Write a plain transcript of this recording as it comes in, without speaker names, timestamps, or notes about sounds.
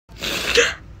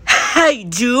Hey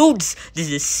dudes,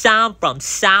 this is Sam from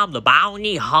Sam the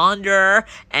Bounty Hunter,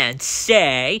 and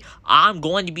today I'm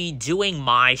going to be doing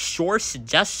my short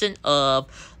suggestion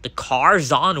of the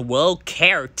Cars on Wheel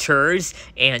characters,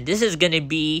 and this is going to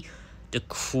be the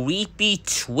creepy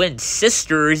twin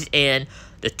sisters in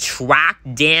the track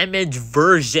damage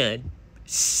version.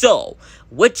 So,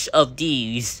 which of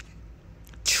these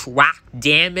track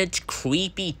damage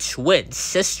creepy twin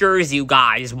sisters you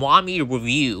guys want me to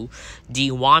review? Do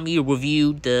you want me to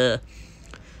review the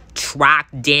track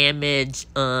damage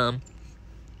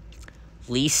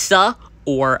Lisa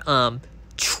or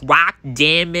track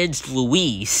damage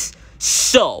Louise?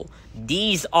 So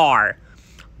these are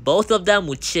both of them,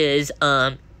 which is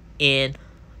in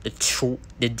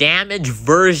the damage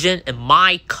version in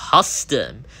my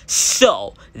custom.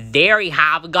 So there you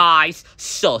have it, guys.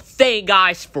 So thank you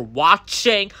guys for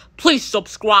watching. Please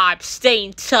subscribe, stay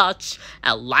in touch,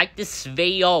 and like this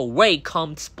video where it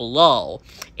comes below.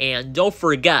 And don't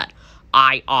forget,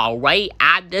 I already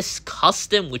add this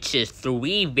custom, which is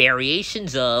 3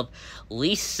 variations of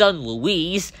Lisa and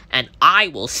Louise, and I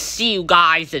will see you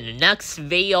guys in the next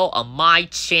video on my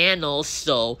channel.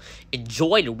 So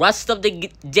enjoy the rest of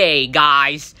the day,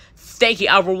 guys. Thank you,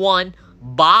 everyone.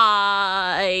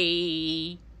 Bye.